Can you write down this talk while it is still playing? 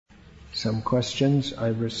some questions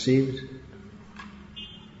I've received.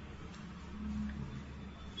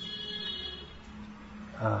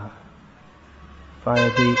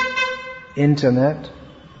 Via the internet.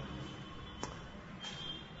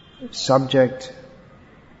 Subject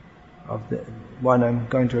of the one I'm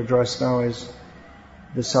going to address now is,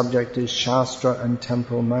 the subject is Shastra and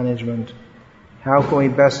temple management. How can we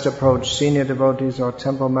best approach senior devotees or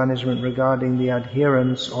temple management regarding the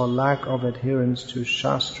adherence or lack of adherence to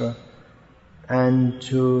Shastra and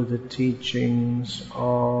to the teachings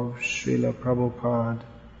of Srila Prabhupada?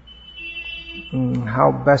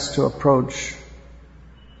 How best to approach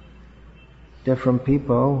different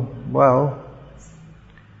people? Well,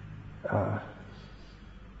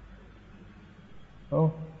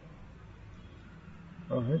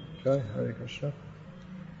 alright, Jai Hare Krishna.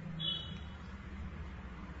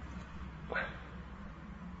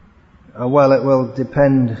 Well, it will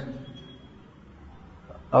depend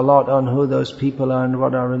a lot on who those people are and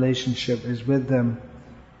what our relationship is with them.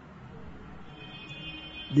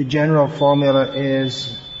 The general formula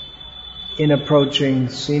is, in approaching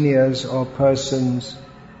seniors or persons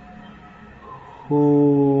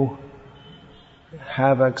who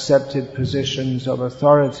have accepted positions of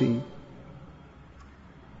authority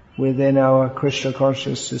within our Krishna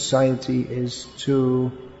conscious society, is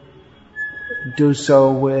to do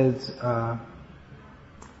so with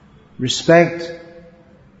respect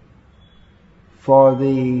for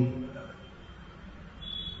the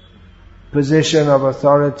position of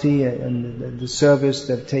authority and the service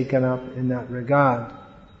they've taken up in that regard.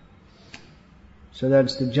 So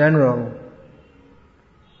that's the general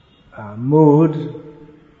mood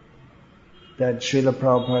that Srila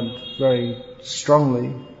Prabhupada very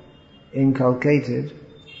strongly inculcated.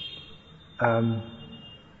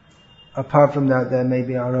 Apart from that, there may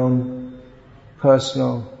be our own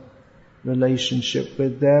personal relationship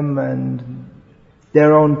with them and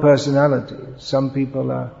their own personality. Some people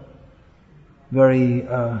are very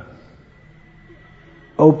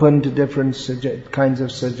open to different kinds of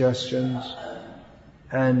suggestions,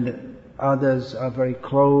 and others are very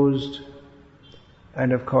closed.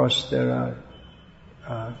 And of course there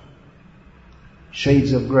are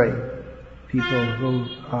shades of grey, people who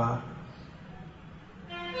are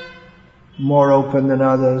more open than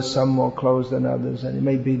others, some more closed than others, and it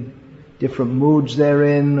may be different moods they're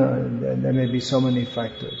in, and there may be so many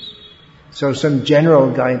factors. So some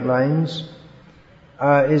general guidelines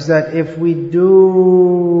is that if we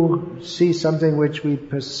do see something which we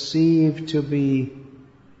perceive to be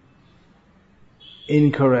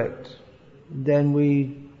incorrect, then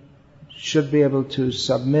we should be able to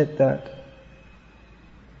submit that,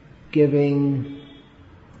 giving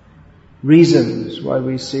reasons why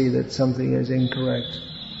we see that something is incorrect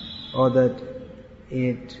or that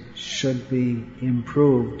it should be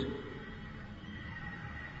improved.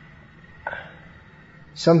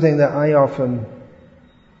 Something that I often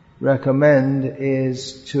recommend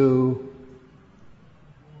is to,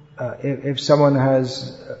 if someone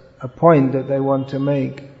has a point that they want to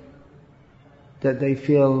make that they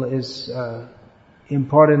feel is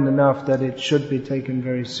important enough that it should be taken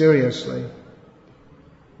very seriously,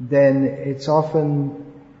 then it's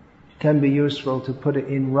often can be useful to put it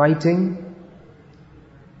in writing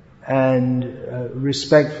and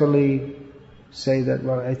respectfully say that,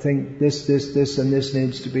 well, I think this and this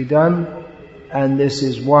needs to be done, and this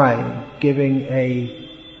is why, giving a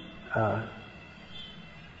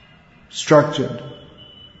structured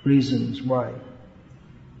reasons why.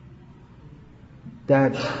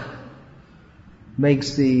 That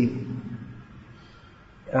makes the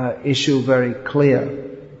issue very clear.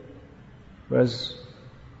 Whereas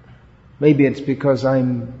maybe it's because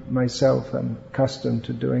I'm accustomed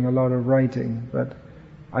to doing a lot of writing, but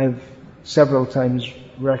I've several times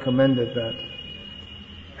recommended that.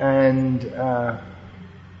 And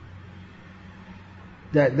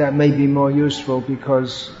that may be more useful,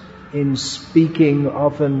 because in speaking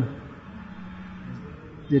often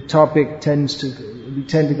the topic we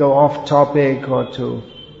tend to go off topic, or to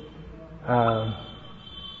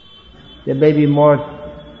there may be more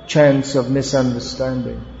chance of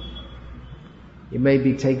misunderstanding. It may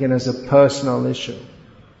be taken as a personal issue.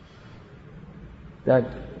 That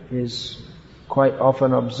is quite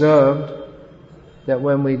often observed, that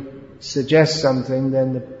when we suggest something,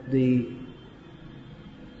 then the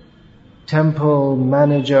temple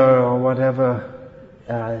manager or whatever,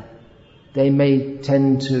 they may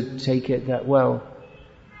tend to take it that, well,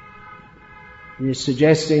 you're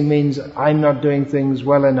suggesting means I'm not doing things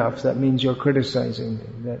well enough. That means you're criticizing me.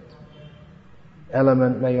 That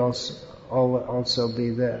element may also be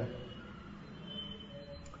there.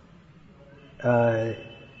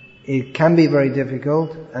 it can be very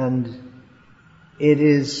difficult, and it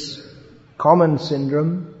is common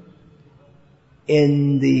syndrome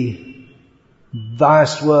in the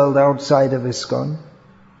vast world outside of ISKCON,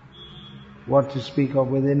 what to speak of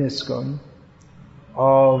within ISKCON,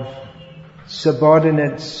 of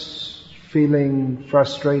subordinates feeling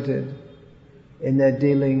frustrated in their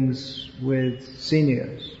dealings with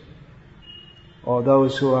seniors or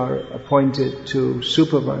those who are appointed to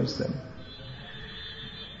supervise them.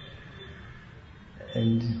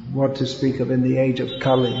 And what to speak of in the age of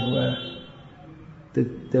Kali, where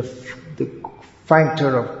the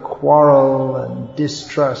factor of quarrel and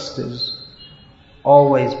distrust is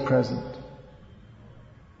always present.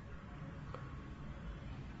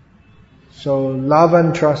 So love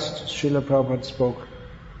and trust, Srila Prabhupada spoke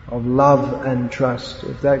of love and trust.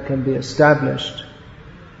 If that can be established,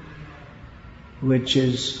 which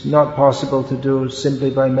is not possible to do simply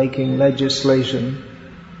by making legislation,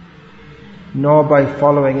 nor by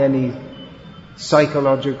following any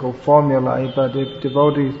psychological formulae, but if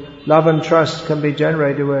devotees, love and trust can be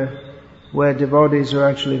generated where devotees are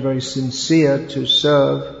actually very sincere to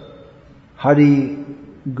serve Hari,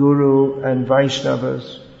 Guru and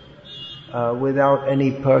Vaishnavas without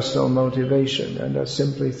any personal motivation, and are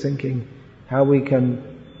simply thinking how we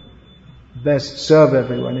can best serve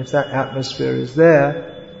everyone. If that atmosphere is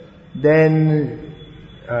there, then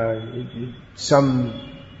some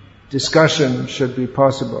discussion should be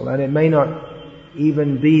possible. And it may not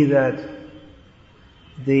even be that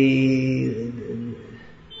the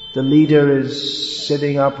leader is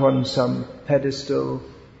sitting up on some pedestal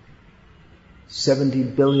 70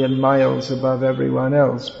 billion miles above everyone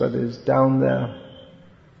else, but is down there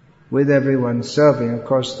with everyone serving. Of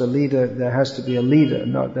course, the leader, there has to be a leader,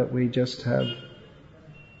 not that we just have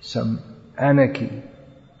some anarchy.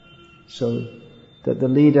 So that the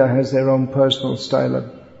leader has their own personal style of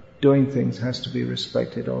doing things has to be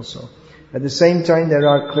respected also. At the same time, there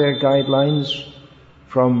are clear guidelines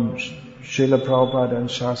from Srila Prabhupada and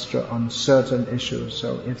Sastra on certain issues.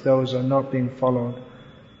 So if those are not being followed,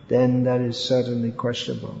 then that is certainly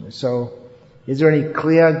questionable. So, is there any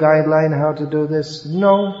clear guideline how to do this?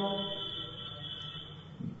 No.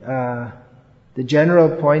 The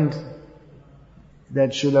general point that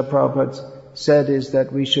Srila Prabhupada said is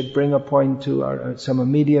that we should bring a point to some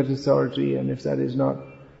immediate authority, and if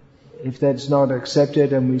that's not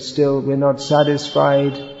accepted and we're not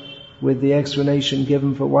satisfied with the explanation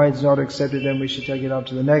given for why it's not accepted, then we should take it up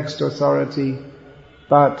to the next authority.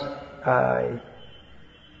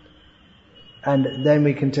 And then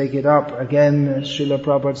we can take it up again, as Srila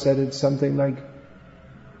Prabhupada said, it's something like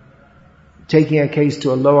taking a case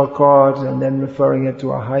to a lower court and then referring it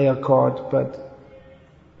to a higher court. But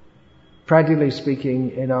practically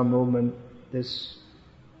speaking, in our movement, this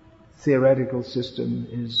theoretical system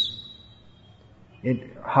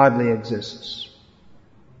it hardly exists.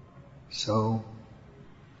 So,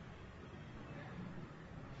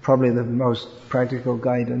 probably the most practical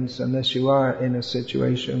guidance, unless you are in a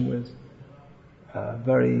situation with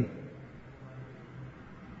very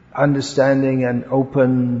understanding and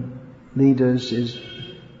open leaders,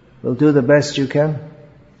 will do the best you can.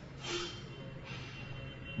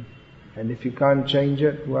 And if you can't change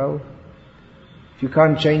it, well, if you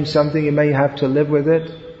can't change something, you may have to live with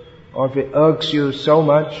it. Or if it irks you so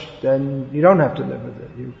much, then you don't have to live with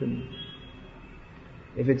it. You can,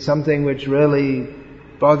 if it's something which really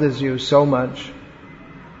bothers you so much,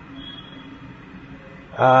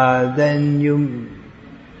 then you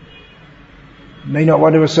may not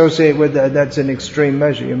want to associate with that's an extreme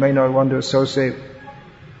measure. You may not want to associate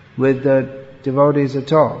with the devotees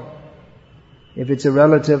at all. If it's a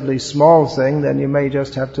relatively small thing, then you may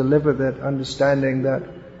just have to live with it, understanding that,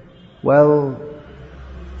 well,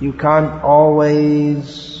 you can't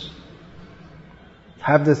always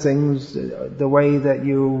have the things the way that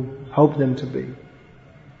you hope them to be.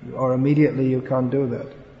 Or immediately you can't do that.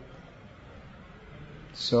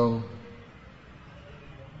 So,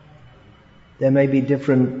 there may be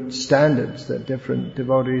different standards that different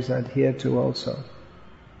devotees adhere to also.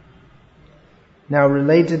 Now,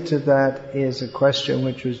 related to that is a question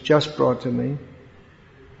which was just brought to me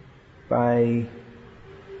by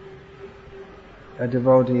a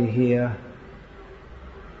devotee here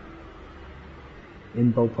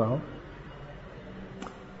in Bhopal,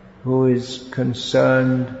 who is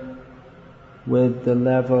concerned with the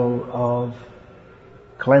level of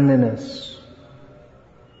cleanliness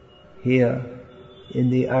here in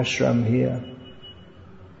the ashram here,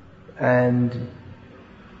 and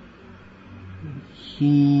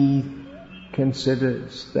he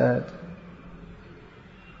considers that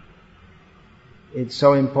it's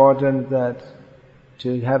so important that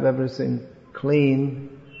to have everything clean,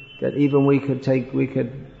 that even we could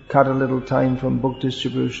cut a little time from book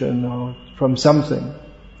distribution or from something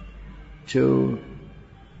to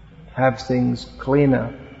have things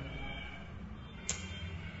cleaner.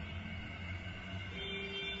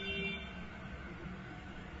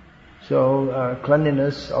 So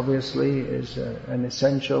cleanliness obviously is an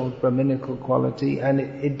essential Brahminical quality, and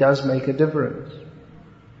it does make a difference.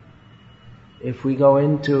 If we go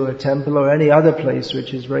into a temple or any other place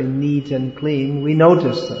which is very neat and clean, we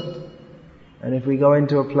notice that. And if we go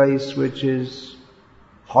into a place which is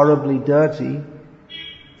horribly dirty,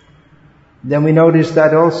 then we notice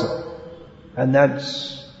that also. And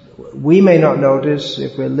we may not notice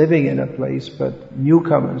if we're living in a place, but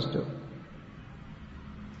newcomers do.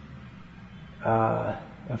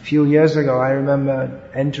 A few years ago, I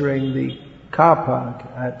remember entering the car park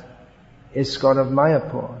at ISKCON of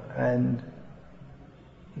Mayapur, and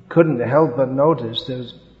I couldn't help but notice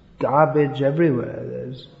there's garbage everywhere.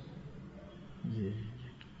 There's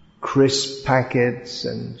crisp packets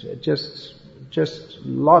and just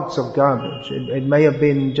lots of garbage. It may have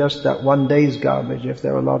been just that one day's garbage if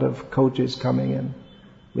there were a lot of coaches coming in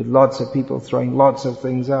with lots of people throwing lots of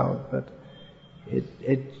things out, but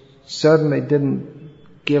it certainly didn't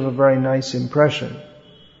give a very nice impression.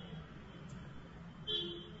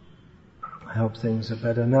 I hope things are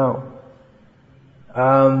better now.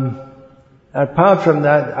 Apart from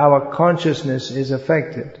that, our consciousness is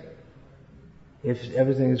affected. If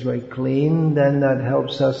everything is very clean, then that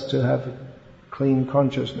helps us to have clean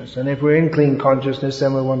consciousness. And if we're in clean consciousness,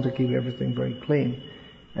 then we want to keep everything very clean.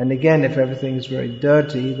 And again, if everything is very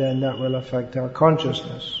dirty, then that will affect our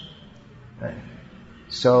consciousness.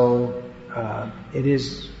 So it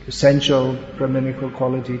is essential Brahminical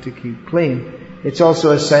quality to keep clean. It's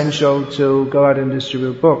also essential to go out and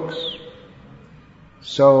distribute books.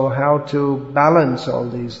 So how to balance all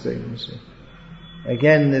these things?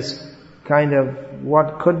 Again, this kind of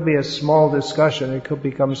what could be a small discussion, it could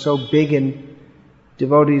become so big in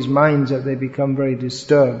devotees' minds that they become very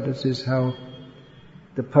disturbed. This is how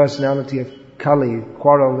the personality of Kali,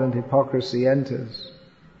 quarrel and hypocrisy, enters.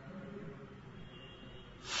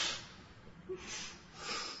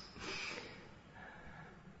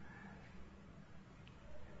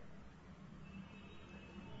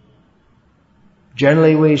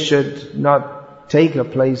 Generally, we should not take a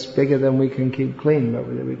place bigger than we can keep clean, but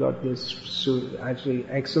we got this actually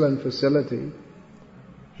excellent facility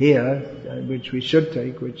here, which we should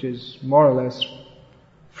take, which is more or less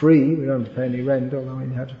free. We don't have to pay any rent, although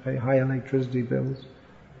we have to pay high electricity bills.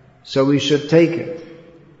 So we should take it.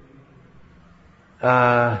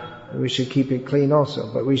 We should keep it clean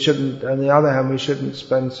also, but we shouldn't, on the other hand, we shouldn't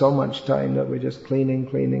spend so much time that we're just cleaning,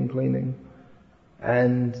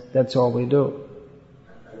 and that's all we do.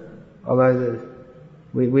 Although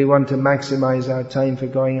we want to maximize our time for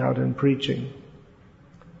going out and preaching.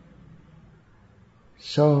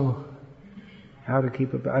 So, how to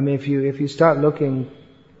keep it? I mean, if you start looking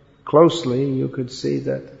closely, you could see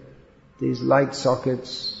that these light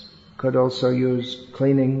sockets could also use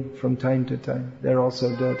cleaning from time to time. They're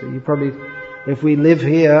also dirty. If we live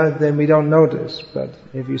here, then we don't notice. But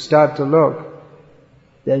if you start to look,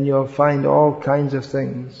 then you'll find all kinds of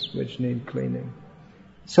things which need cleaning.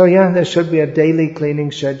 So there should be a daily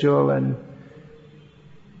cleaning schedule, and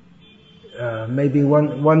maybe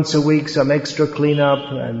once a week some extra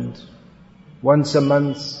cleanup, and once a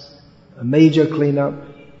month a major cleanup.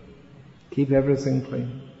 Keep everything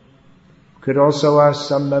clean. Could also ask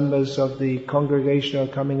some members of the congregation who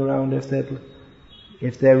are coming around if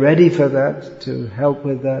they're ready for that, to help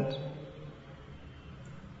with that.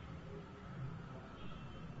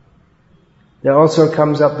 There also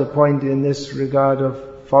comes up the point in this regard of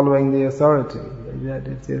following the authority. That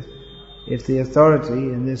if the authority,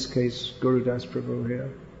 in this case Guru Das Prabhu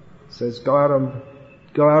here, says go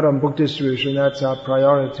out on book distribution, that's our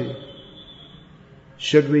priority,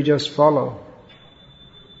 should we just follow?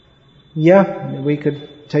 We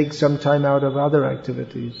could take some time out of other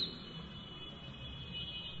activities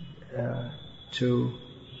to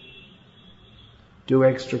do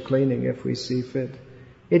extra cleaning if we see fit.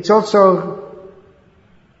 It's also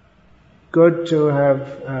good to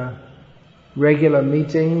have regular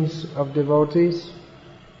meetings of devotees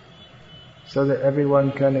so that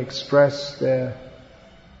everyone can express their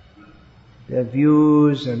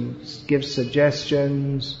views and give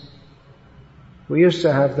suggestions. We used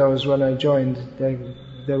to have those when I joined.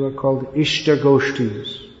 They were called Ishta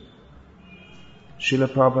Goshtis. Srila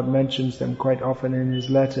Prabhupada mentions them quite often in his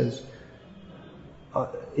letters.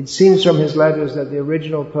 It seems from his letters that the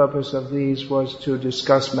original purpose of these was to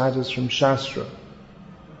discuss matters from Sastra.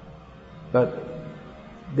 But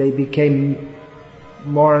they became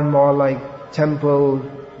more and more like temple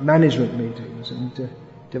management meetings, and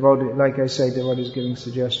devotees, like I say, devotees giving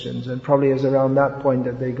suggestions, and probably it was around that point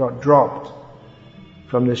that they got dropped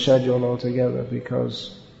from the schedule altogether,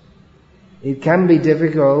 because it can be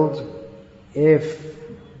difficult if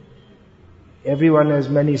everyone has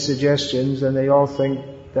many suggestions and they all think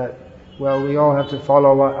that, well, we all have to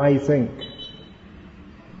follow what I think.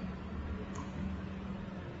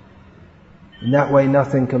 In that way,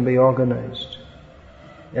 nothing can be organized.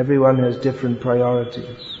 Everyone has different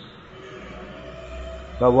priorities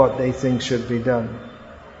about what they think should be done.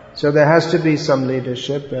 So there has to be some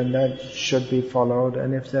leadership, and that should be followed.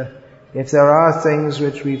 And if there are things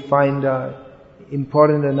which we find are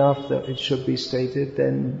important enough that it should be stated,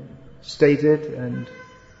 then state it. And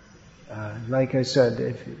like I said,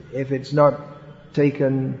 if it's not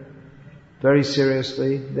taken very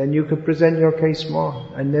seriously, then you could present your case more.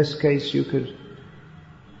 In this case, you could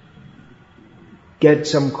get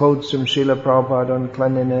some quotes from Srila Prabhupada on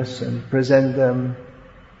cleanliness and present them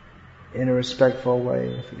in a respectful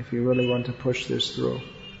way if you really want to push this through.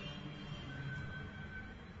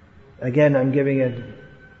 Again, I'm giving it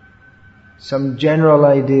some general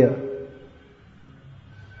idea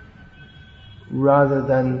rather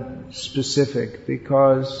than specific,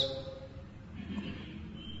 because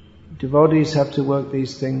devotees have to work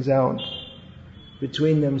these things out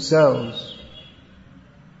between themselves.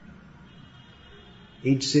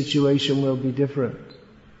 Each situation will be different.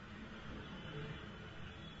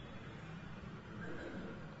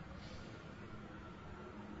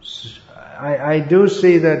 I do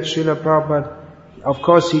see that Srila Prabhupada, of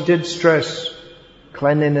course, he did stress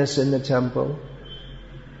cleanliness in the temple,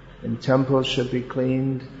 and temples should be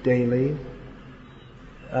cleaned daily.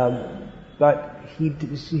 But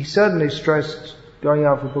he certainly stressed going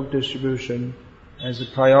out for book distribution as a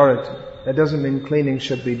priority. That doesn't mean cleaning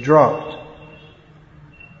should be dropped.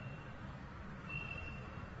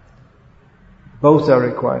 Both are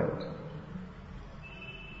required.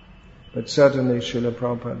 But certainly Srila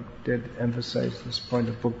Prabhupada did emphasize this point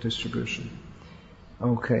of book distribution.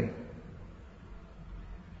 Okay.